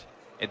vanished.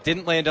 It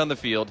didn't land on the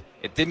field.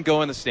 It didn't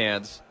go in the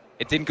stands.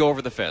 It didn't go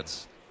over the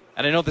fence.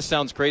 And I know this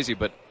sounds crazy,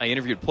 but I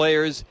interviewed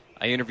players,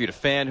 I interviewed a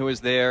fan who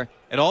was there,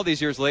 and all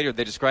these years later,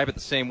 they describe it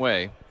the same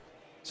way.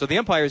 So the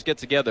umpires get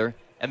together,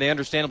 and they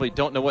understandably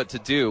don't know what to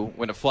do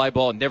when a fly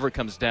ball never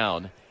comes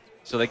down.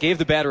 So they gave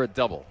the batter a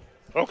double.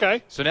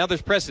 Okay. So now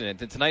there's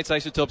precedent. In tonight's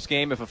Isotopes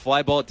game, if a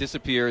fly ball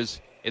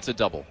disappears, it's a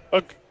double.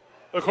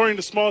 According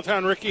to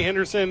small-town Ricky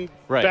Henderson,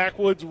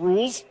 backwoods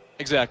rules?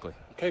 Exactly.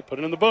 Okay, put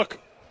it in the book.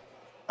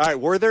 All right,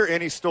 were there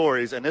any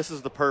stories, and this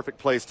is the perfect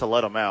place to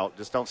let them out,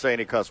 just don't say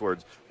any cuss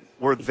words.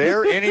 Were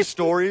there any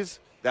stories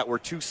that were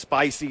too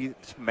spicy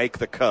to make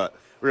the cut?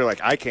 We were like,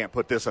 I can't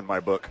put this in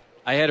my book.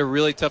 I had a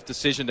really tough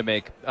decision to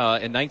make.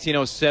 In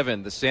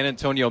 1907, the San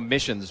Antonio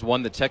Missions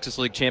won the Texas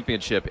League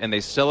Championship, and they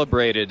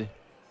celebrated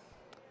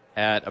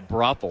at a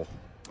brothel.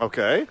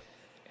 Okay.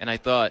 And I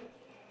thought,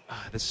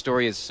 this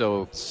story is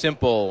so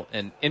simple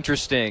and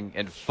interesting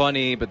and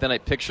funny, but then I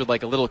pictured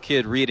like a little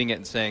kid reading it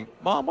and saying,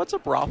 Mom, what's a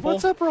brothel?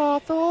 What's a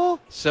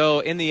brothel? So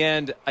in the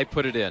end, I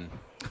put it in.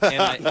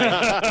 And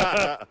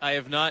I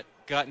have not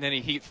gotten any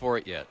heat for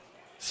it yet.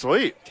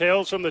 Sweet.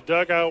 Tales from the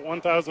Dugout,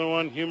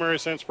 1001,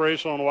 humorous,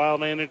 inspirational, and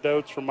wild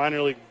anecdotes from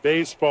minor league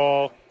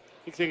baseball.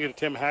 You think of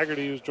Tim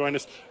Haggerty, who's joined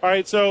us. All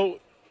right, so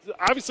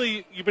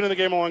obviously you've been in the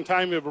game a long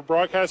time. You've been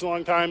broadcasting a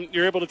long time.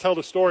 You're able to tell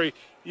the story.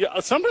 Yeah,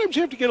 sometimes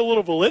you have to get a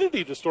little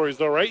validity to stories,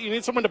 though, right? You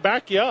need someone to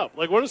back you up.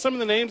 Like, what are some of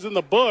the names in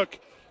the book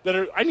that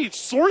are – I need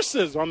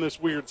sources on this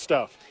weird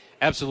stuff.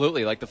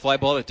 Absolutely. Like the fly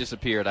ball that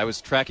disappeared. I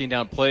was tracking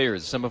down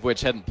players, some of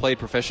which hadn't played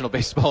professional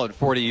baseball in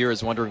 40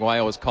 years, wondering why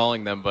I was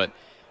calling them. But,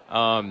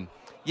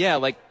 yeah,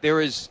 like there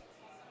was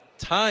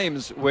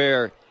times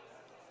where,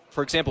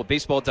 for example,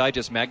 Baseball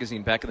Digest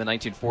magazine back in the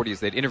 1940s,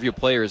 they'd interview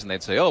players and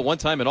they'd say, oh, one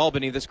time in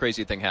Albany this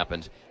crazy thing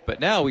happened. But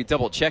now we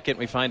double-check it and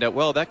we find out,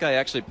 well, that guy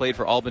actually played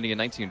for Albany in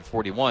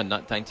 1941,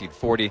 not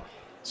 1940.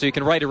 So you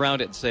can write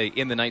around it and say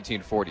in the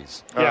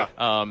 1940s.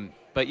 Yeah.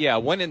 But, yeah,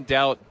 when in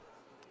doubt,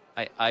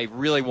 I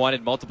really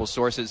wanted multiple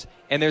sources.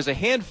 And there's a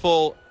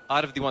handful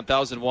out of the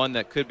 1001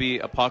 that could be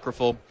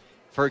apocryphal.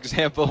 For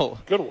example,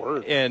 good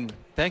word.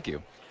 Thank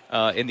you.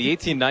 In the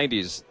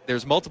 1890s,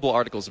 there's multiple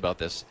articles about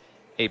this.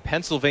 A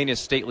Pennsylvania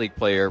State League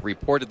player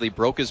reportedly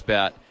broke his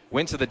bat,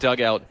 went to the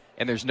dugout,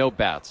 and there's no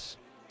bats.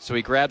 So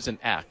he grabs an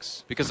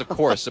axe because, of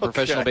course, a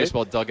professional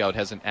baseball dugout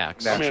has an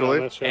axe.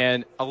 Naturally.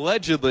 And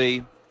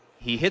allegedly,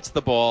 he hits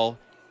the ball,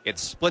 it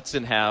splits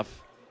in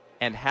half,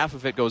 and half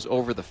of it goes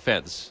over the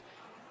fence.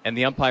 And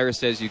the umpire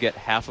says you get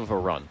half of a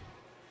run.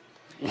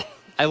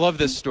 I love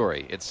this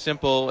story. It's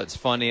simple. It's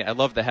funny. I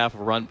love the half a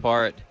run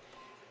part.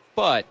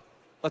 But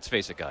let's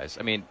face it, guys.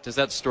 I mean, does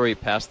that story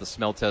pass the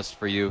smell test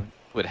for you?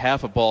 Would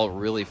half a ball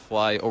really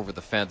fly over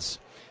the fence?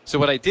 So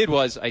what I did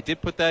was I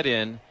did put that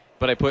in,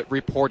 but I put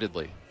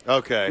reportedly.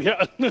 Okay.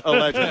 Yeah.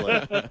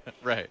 Allegedly.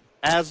 Right.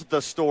 As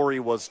the story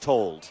was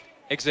told.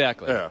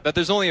 Exactly. Yeah. But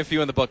there's only a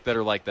few in the book that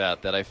are like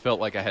that I felt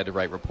like I had to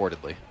write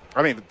reportedly.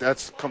 I mean,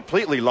 that's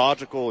completely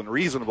logical and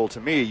reasonable to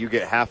me. You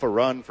get half a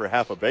run for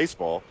half a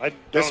baseball.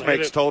 This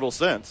makes total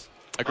sense.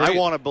 Agreed. I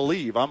want to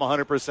believe. I'm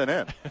 100%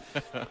 in.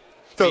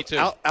 So Me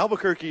too.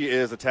 Albuquerque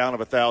is a town of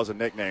 1,000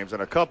 nicknames,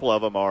 and a couple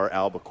of them are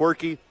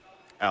Albuquerque,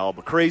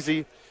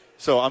 Albacrazy.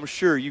 So I'm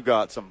sure you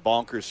got some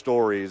bonkers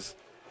stories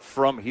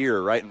from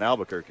here, right in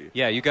Albuquerque.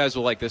 Yeah, you guys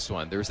will like this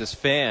one. There's this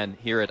fan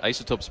here at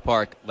Isotopes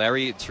Park,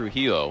 Larry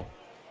Trujillo.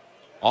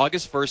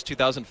 August 1st,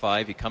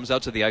 2005, he comes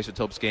out to the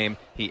Isotopes game.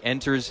 He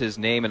enters his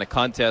name in a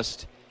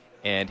contest,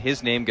 and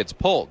his name gets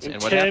pulled.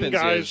 And what 10 happens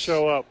guys is,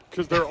 show up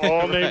because they're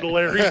all named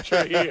Larry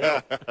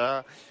Trujillo.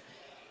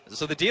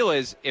 So the deal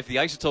is, if the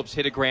Isotopes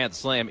hit a grand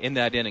slam in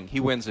that inning, he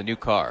wins a new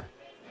car.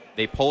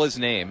 They pull his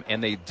name,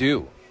 and they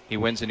do. He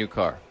wins a new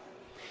car.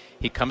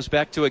 He comes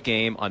back to a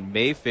game on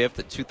May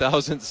 5th,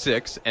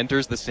 2006,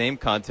 enters the same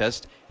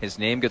contest. His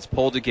name gets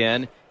pulled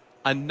again.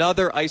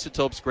 Another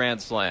Isotopes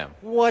grand slam.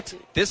 What?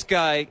 This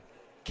guy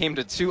came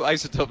to 2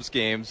 Isotopes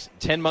games,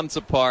 10 months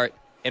apart,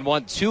 and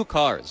won 2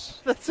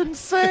 cars. That's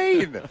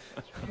insane.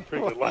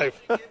 Pretty good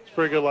life. It's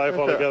pretty good life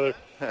altogether.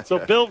 So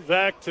Bill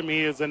Veeck, to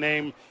me, is a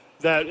name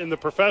that in the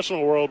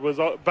professional world was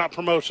about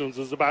promotions,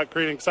 is about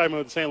creating excitement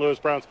with the St. Louis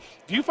Browns.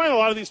 Do you find a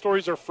lot of these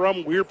stories are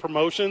from weird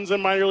promotions in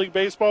minor league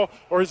baseball,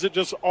 or is it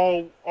just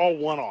all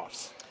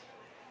one-offs?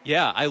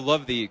 Yeah, I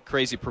love the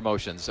crazy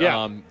promotions.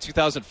 Yeah.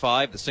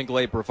 2005, the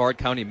single-A Brevard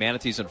County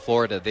Manatees in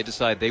Florida, they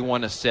decide they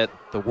want to set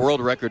the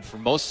world record for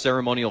most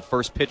ceremonial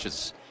first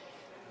pitches.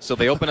 So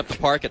they open up the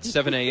park at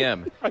 7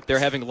 a.m. They're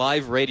having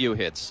live radio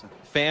hits.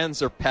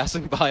 Fans are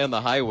passing by on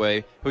the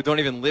highway who don't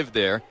even live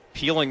there,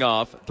 peeling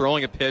off,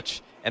 throwing a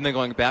pitch, and then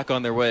going back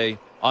on their way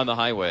on the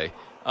highway.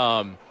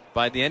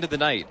 By the end of the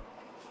night,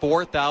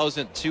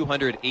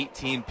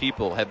 4,218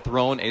 people had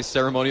thrown a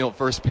ceremonial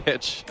first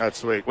pitch. That's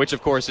sweet. Which,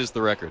 of course, is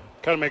the record.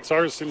 Kind of makes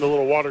ours seem a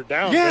little watered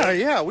down.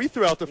 Yeah. We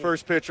threw out the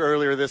first pitch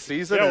earlier this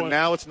season, and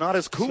now it's not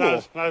as cool.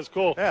 It's not as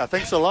cool. Yeah,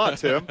 thanks a lot,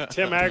 Tim.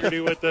 Tim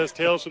Haggerty with us,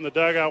 Tales from the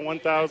Dugout,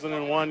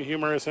 1001,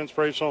 humorous,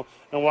 inspirational,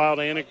 and wild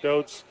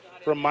anecdotes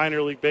from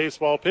minor league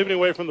baseball. Pivoting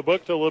away from the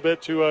book to a little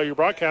bit to your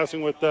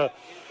broadcasting with El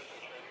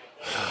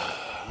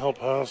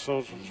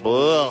Paso.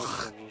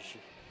 Ugh.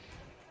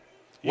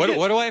 What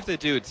do I have to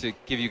do to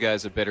give you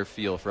guys a better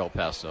feel for El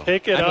Paso?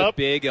 Pick it I'm up. a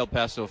big El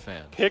Paso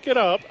fan. Pick it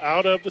up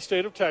out of the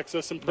state of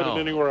Texas and put it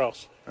anywhere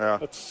else. Yeah.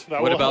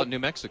 What about New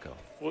Mexico?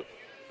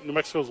 New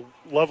Mexico's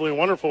lovely and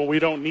wonderful. We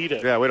don't need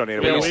it. Yeah, we don't need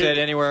it. But you said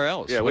anywhere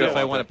else. Yeah, what if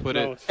I want to put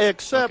it?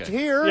 Except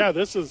here. Yeah,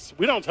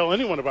 we don't tell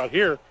anyone about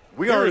here.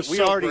 We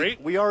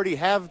already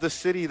have the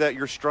city that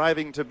you're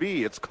striving to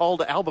be. It's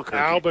called Albuquerque.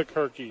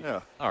 Albuquerque.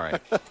 Yeah. All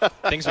right.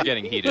 Things are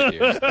getting heated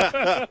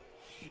here.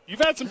 You've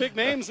had some big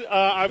names,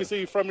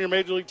 obviously, from your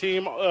major league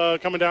team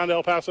coming down to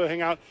El Paso to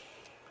hang out.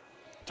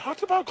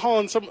 Talked about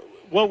calling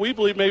what we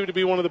believe maybe to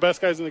be one of the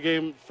best guys in the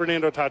game,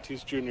 Fernando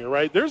Tatis Jr.,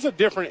 right? There's a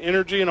different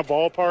energy in a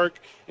ballpark,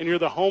 and you're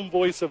the home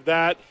voice of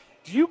that.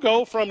 Do you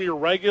go from your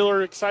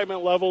regular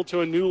excitement level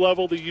to a new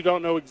level that you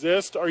don't know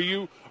exists? Are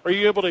you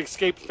able to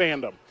escape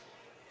fandom?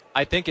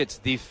 I think it's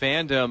the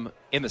fandom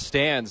in the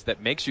stands that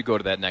makes you go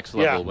to that next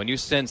level. Yeah. When you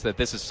sense that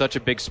this is such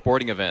a big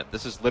sporting event,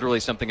 this is literally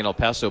something in El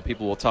Paso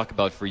people will talk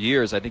about for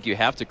years. I think you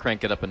have to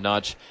crank it up a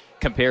notch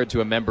compared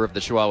to a member of the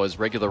Chihuahuas'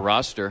 regular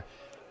roster.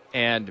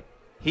 And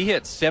he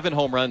hit 7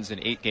 home runs in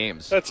 8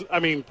 games. That's,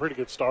 pretty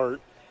good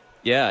start.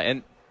 Yeah,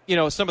 and,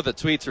 some of the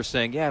tweets are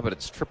saying, yeah, but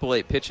it's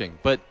AAA pitching.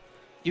 But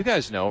you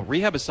guys know,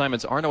 rehab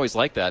assignments aren't always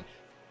like that.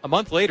 A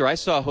month later, I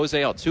saw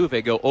Jose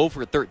Altuve go 0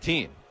 for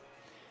 13.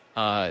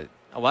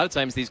 A lot of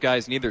times these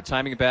guys need their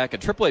timing back,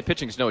 and AAA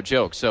pitching is no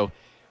joke. So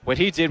what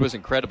he did was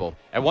incredible.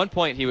 At one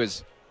point, he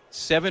was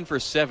 7 for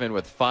 7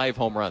 with 5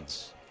 home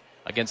runs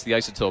against the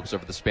Isotopes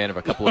over the span of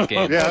a couple of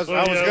games. I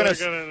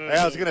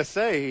was gonna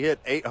say he hit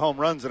 8 home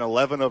runs and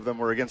 11 of them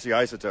were against the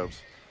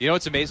Isotopes. You know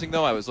what's amazing,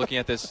 though? I was looking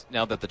at this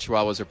now that the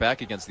Chihuahuas are back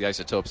against the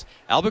Isotopes.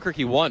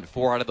 Albuquerque won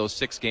 4 out of those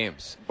 6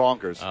 games.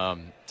 Bonkers.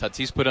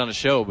 Tatis put on a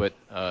show, but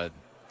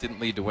didn't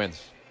lead to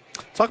wins.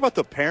 Talk about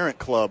the parent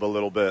club a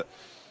little bit.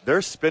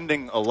 They're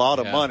spending a lot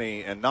of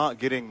money and not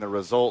getting the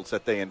results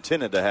that they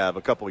intended to have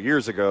a couple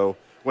years ago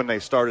when they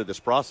started this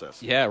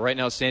process. Yeah, right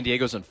now San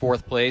Diego's in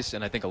 4th place,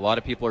 and I think a lot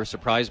of people are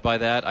surprised by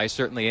that. I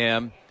certainly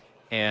am.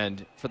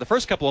 And for the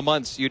first couple of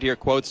months, you'd hear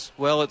quotes,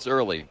 well, it's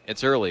early.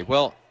 It's early.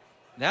 Well,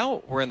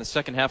 now we're in the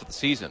second half of the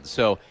season,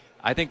 so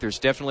I think there's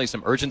definitely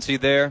some urgency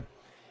there.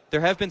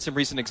 There have been some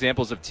recent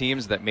examples of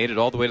teams that made it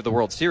all the way to the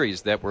World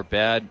Series that were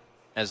bad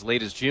as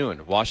late as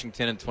June.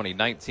 Washington in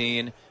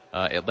 2019,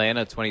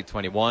 Atlanta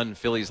 2021,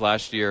 Phillies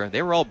last year.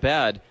 They were all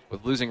bad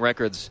with losing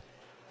records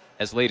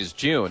as late as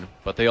June,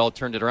 but they all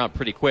turned it around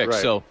pretty quick.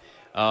 Right. So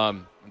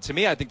to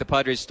me, I think the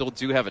Padres still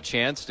do have a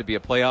chance to be a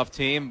playoff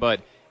team, but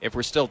if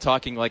we're still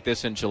talking like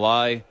this in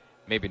July,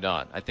 maybe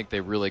not. I think they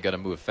really got to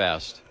move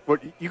fast. Well,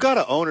 you got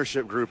an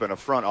ownership group and a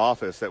front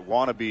office that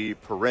want to be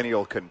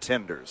perennial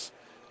contenders.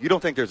 You don't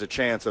think there's a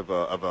chance of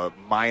a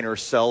minor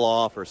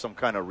sell-off or some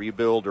kind of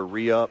rebuild or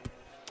re-up?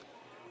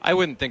 I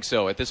wouldn't think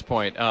so at this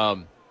point.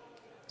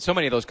 So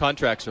many of those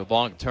contracts are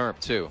long-term,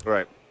 too.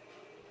 Right.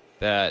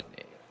 The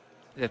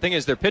thing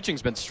is, their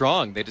pitching's been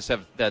strong. They just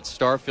have that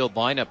star-filled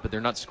lineup, but they're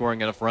not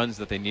scoring enough runs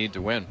that they need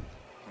to win.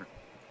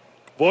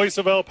 Voice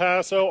of El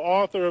Paso,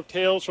 author of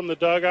Tales from the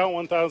Dugout,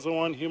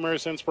 1001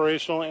 Humorous,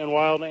 Inspirational, and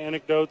Wild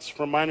Anecdotes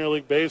from Minor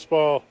League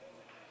Baseball.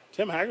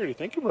 Tim Haggerty,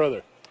 thank you,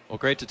 brother. Well,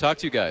 great to talk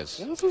to you guys.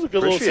 Yeah, this was a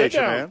good Appreciate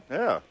little sit-down. you,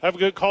 man. Yeah. Have a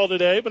good call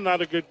today, but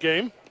not a good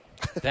game.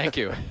 Thank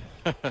you.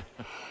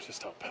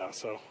 Just El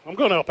Paso. I'm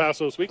going to El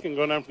Paso this weekend,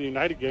 going down for the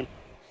United game.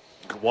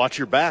 Watch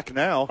your back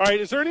now. All right,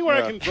 is there anywhere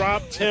I can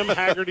drop Tim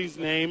Haggerty's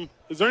name?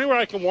 Is there anywhere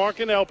I can walk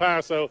into El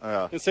Paso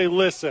and say,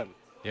 listen,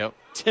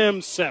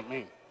 Tim sent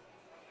me?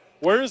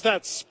 Where is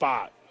that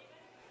spot?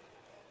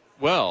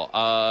 Well,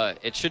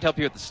 it should help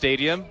you at the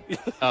stadium.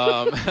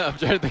 I'm trying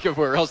to think of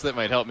where else that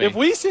might help me. If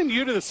we send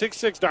you to the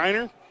 6-6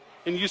 Diner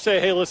and you say,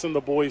 hey, listen,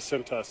 the boys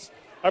sent us,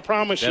 I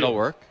promise that'll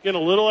work. Get a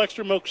little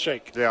extra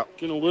milkshake. Yeah.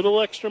 Get a little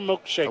extra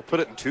milkshake. I'll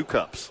put it in 2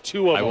 cups.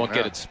 2 of them. I won't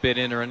get it spit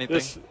in or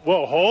anything.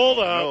 Hold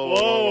up.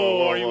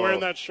 Whoa. Are you wearing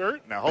that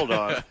shirt? Now, hold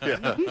on.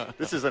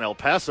 This is an El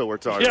Paso we're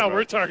talking about. Yeah,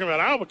 we're talking about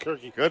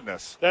Albuquerque.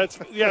 Goodness.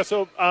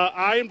 So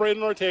I and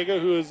Braden Ortega,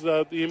 who is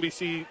the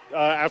NBC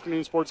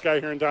afternoon sports guy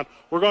here in town,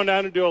 we're going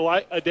down to do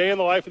a day in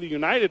the life of the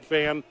United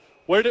fan.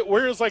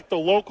 Where is like the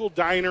local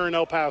diner in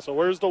El Paso?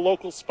 Where's the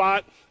local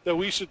spot that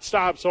we should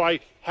stop so I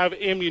have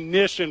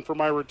ammunition for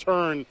my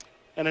return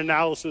and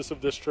analysis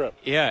of this trip?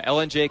 Yeah,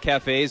 L&J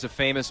Cafe is a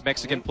famous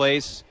Mexican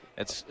place.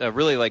 It's a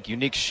really like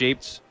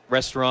unique-shaped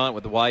restaurant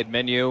with a wide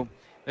menu.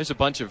 There's a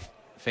bunch of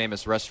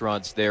famous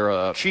restaurants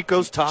there.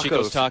 Chico's Tacos.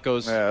 Chico's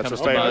Tacos yeah, comes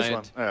that's a famous to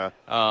mind.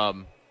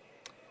 one.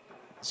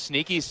 Yeah.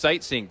 Sneaky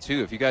sightseeing,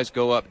 too. If you guys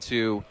go up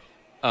to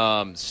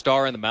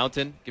Star in the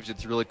Mountain, gives you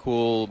this really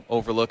cool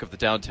overlook of the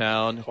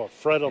downtown. Call it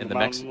Fred on the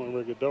mountain when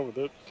we get done with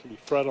it. It can be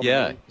Fred on the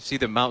mountain. You see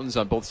the mountains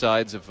on both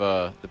sides of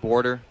the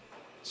border.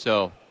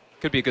 So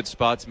could be a good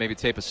spot to maybe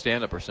tape a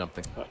stand-up or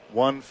something.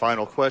 One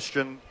final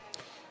question.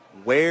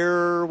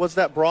 Where was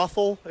that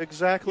brothel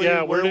exactly?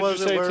 Yeah, where did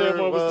was you say, it? Tim?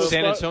 What was the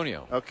San spot?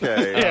 Antonio.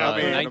 Okay. Yeah,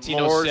 I mean,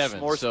 1907.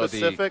 More so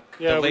specific.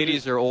 the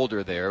ladies are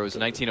older there. It was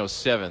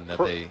 1907 that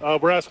they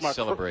we're asking about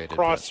celebrated.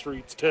 cross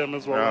streets, Tim,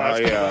 is what we're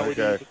asking yeah, about.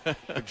 okay.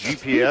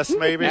 GPS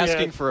maybe?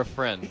 Asking for a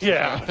friend.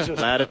 Yeah. Just,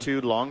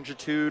 Latitude,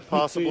 longitude,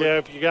 possibly? yeah,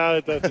 if you got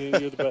it, that's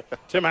you're the best.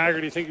 Tim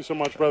Haggerty, thank you so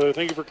much, brother.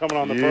 Thank you for coming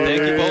on the program.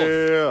 Thank you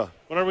both. Yeah.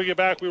 Whenever we get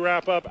back, we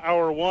wrap up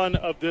hour 1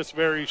 of this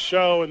very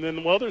show. And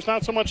then, well, there's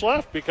not so much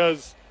left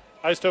because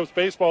Isotopes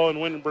Baseball and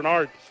Wynn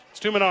Bernard. It's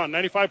 2 Men On,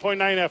 95.9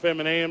 FM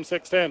and AM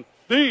 610,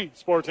 the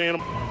Sports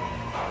Animal.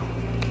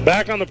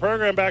 Back on the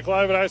program, back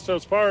live at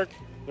Isotopes Park.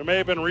 There may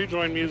have been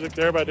rejoin music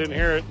there, but I didn't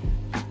hear it.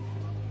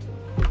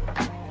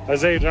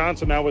 Isaiah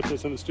Johnson now with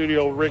us in the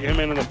studio. We'll rig him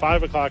in the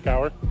 5 o'clock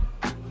hour.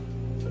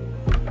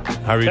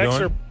 How are you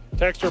doing?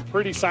 Texts are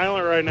pretty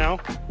silent right now.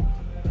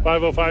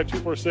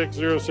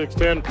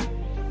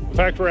 505-246-0610. In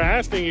fact, we're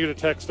asking you to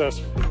text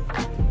us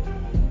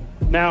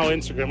now.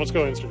 Instagram. Let's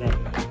go Instagram.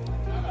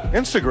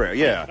 Instagram,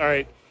 yeah. All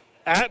right.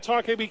 At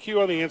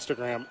TalkABQ on the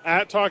Instagram.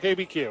 At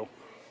TalkABQ.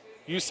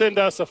 You send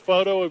us a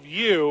photo of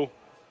you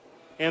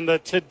and the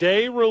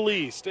today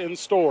released in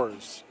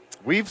stores.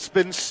 We've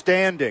been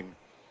standing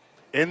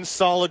in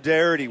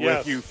solidarity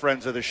with you,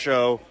 friends of the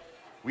show.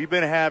 We've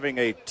been having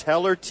a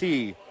Teller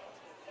tee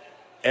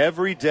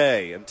every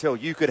day until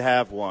you could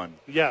have one.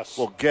 Yes.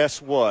 Well,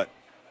 guess what?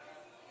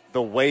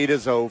 The wait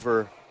is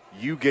over.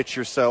 You get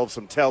yourself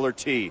some Teller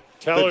tea.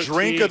 The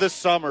drink tea. of the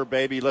summer,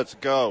 baby. Let's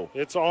go.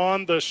 It's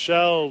on the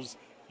shelves.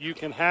 You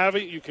can have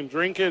it. You can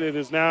drink it. It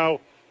is now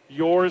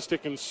yours to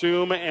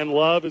consume and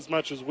love as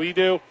much as we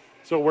do.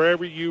 So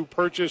wherever you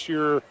purchase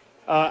your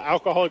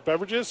alcoholic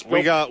beverages.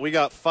 We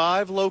got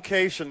 5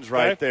 locations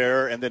right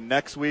there, and then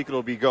next week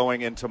it'll be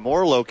going into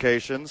more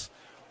locations.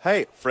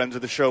 Hey, friends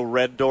of the show,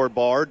 Red Door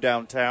Bar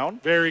downtown.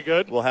 Very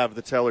good. We'll have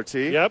the Teller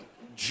tea. Yep.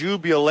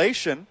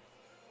 Jubilation.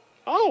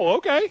 Oh,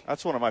 okay.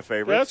 That's one of my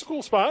favorites. Yeah, that's a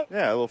cool spot.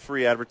 Yeah, a little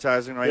free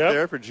advertising right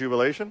there for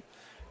Jubilation.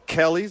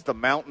 Kelly's, the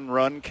Mountain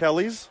Run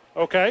Kelly's.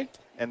 Okay.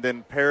 And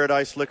then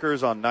Paradise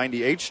Liquors on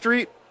 98th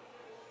Street.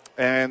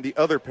 And the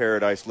other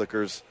Paradise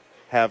Liquors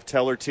have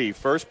Teller tea.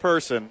 First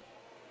person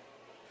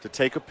to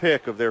take a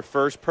pic of their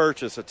first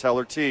purchase of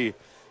Teller tea,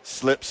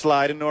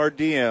 slide into our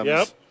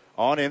DMs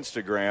on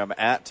Instagram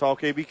at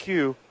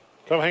TalkABQ.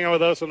 Come hang out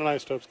with us in an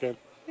Isotopes game.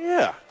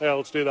 Yeah. Yeah,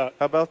 let's do that.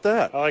 How about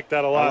that? I like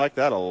that a lot. I like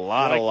that a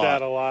lot. I like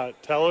that a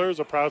lot. Teller is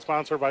a proud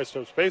sponsor of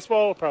Isotopes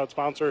Baseball, a proud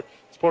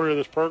supporter of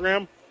this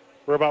program.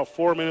 We're about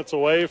 4 minutes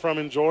away from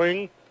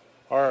enjoying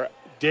our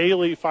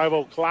daily 5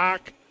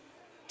 o'clock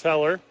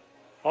Teller.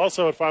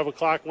 Also at 5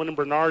 o'clock, Wyndham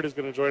Bernard is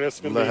going to join us.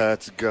 It's going to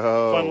Let's be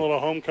go. A fun little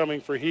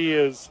homecoming for he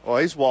is. Well,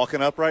 he's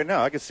walking up right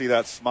now. I can see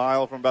that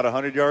smile from about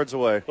 100 yards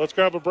away. Let's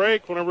grab a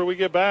break. Whenever we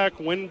get back,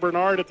 Wyndham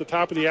Bernard at the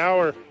top of the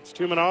hour. It's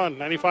 2 Men On,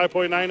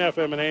 95.9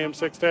 FM and AM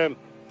 610,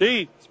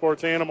 the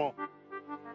Sports Animal.